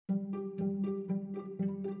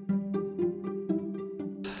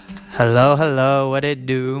Hello, hello, what it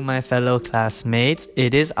do, my fellow classmates?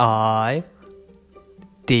 It is I,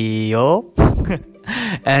 Theo.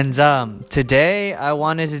 And today I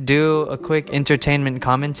wanted to do a quick entertainment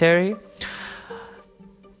commentary.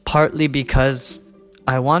 Partly because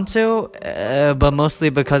I want to, but mostly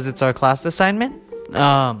because it's our class assignment.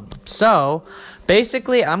 So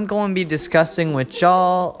basically I'm going to be discussing with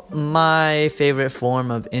y'all my favorite form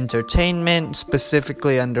of entertainment,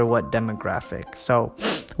 specifically under what demographic. So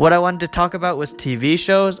what I wanted to talk about was TV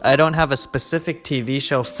shows. I don't have a specific TV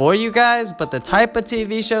show for you guys, but the type of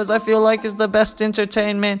TV shows I feel like is the best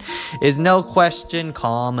entertainment is no question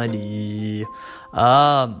comedy.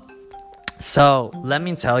 So let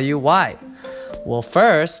me tell you why. Well,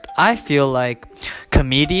 first, I feel like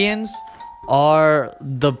comedians are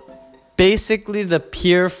basically the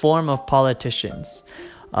pure form of politicians.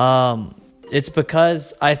 It's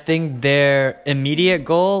because I think their immediate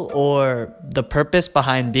goal or the purpose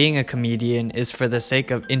behind being a comedian is for the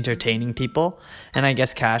sake of entertaining people. And I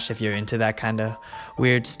guess cash if you're into that kind of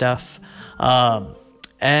weird stuff.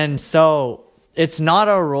 And so it's not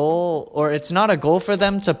a role or it's not a goal for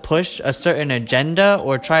them to push a certain agenda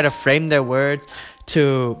or try to frame their words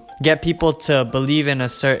to get people to believe in a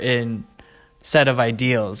certain set of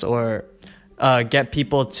ideals or get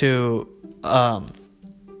people to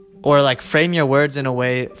or like frame your words in a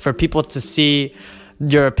way for people to see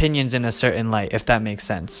your opinions in a certain light, if that makes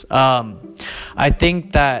sense. I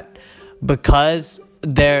think that because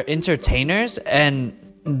they're entertainers and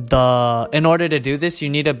in order to do this, you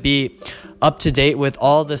need to be up to date with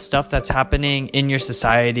all the stuff that's happening in your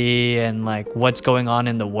society and like what's going on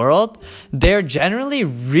in the world. They're generally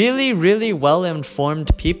really, really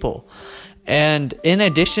well-informed people. And in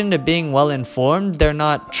addition to being well-informed, they're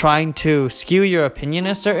not trying to skew your opinion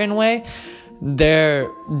a certain way. They're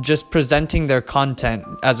just presenting their content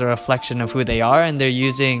as a reflection of who they are, and they're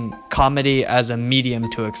using comedy as a medium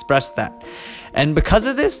to express that. And because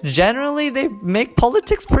of this, generally, they make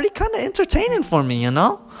politics pretty kind of entertaining for me, you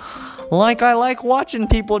know? Like, I like watching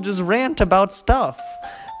people just rant about stuff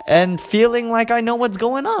and feeling like I know what's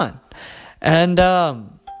going on. And,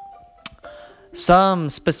 some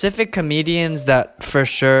specific comedians that for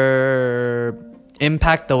sure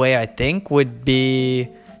impact the way I think would be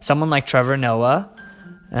someone like Trevor Noah.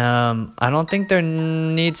 I don't think there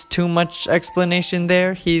needs too much explanation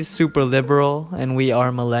there. He's super liberal and we are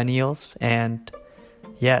millennials. And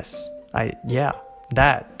yes,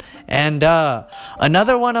 that. And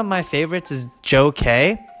another one of my favorites is Joe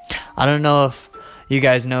K. I don't know if you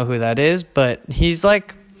guys know who that is, but he's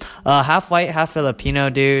like a half white, half Filipino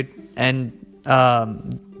dude. And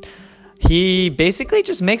he basically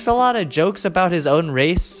just makes a lot of jokes about his own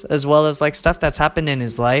race as well as like stuff that's happened in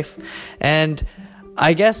his life. And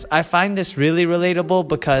I guess I find this really relatable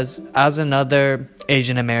because as another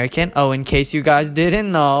Asian American, in case you guys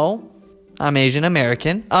didn't know, I'm Asian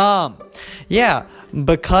American.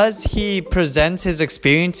 Because he presents his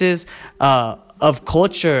experiences of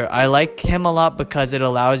culture, I like him a lot because it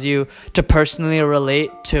allows you to personally relate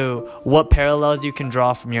to what parallels you can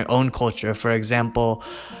draw from your own culture. For example,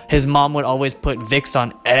 his mom would always put Vicks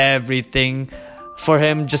on everything for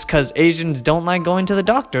him just because Asians don't like going to the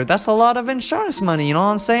doctor. That's a lot of insurance money, you know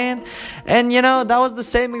what I'm saying? And that was the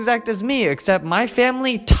same exact as me, except my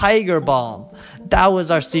family, Tiger Balm. That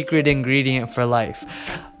was our secret ingredient for life.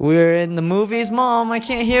 We're in the movies, Mom, I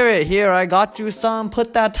can't hear it. Here, I got you some.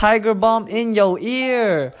 Put that Tiger Balm in your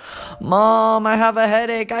ear. Mom, I have a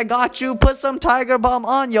headache. I got you. Put some Tiger Balm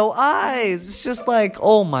on your eyes. It's just like,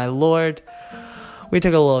 oh my Lord. We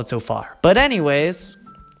took it a little too far. But anyways,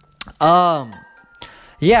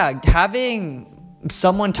 having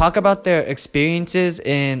someone talk about their experiences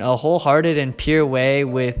in a wholehearted and pure way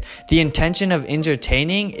with the intention of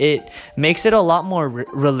entertaining, it makes it a lot more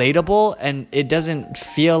relatable, and it doesn't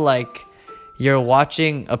feel like you're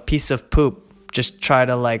watching a piece of poop just try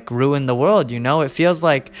to like ruin the world, It feels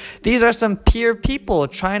like these are some pure people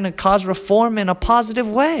trying to cause reform in a positive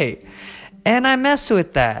way, and I mess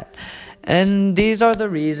with that. And these are the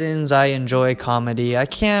reasons I enjoy comedy. I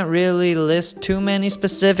can't really list too many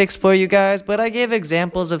specifics for you guys, but I gave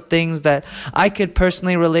examples of things that I could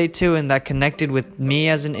personally relate to and that connected with me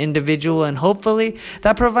as an individual, and hopefully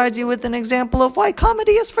that provides you with an example of why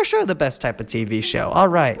comedy is for sure the best type of TV show.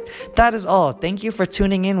 Alright, that is all. Thank you for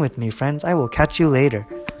tuning in with me, friends. I will catch you later.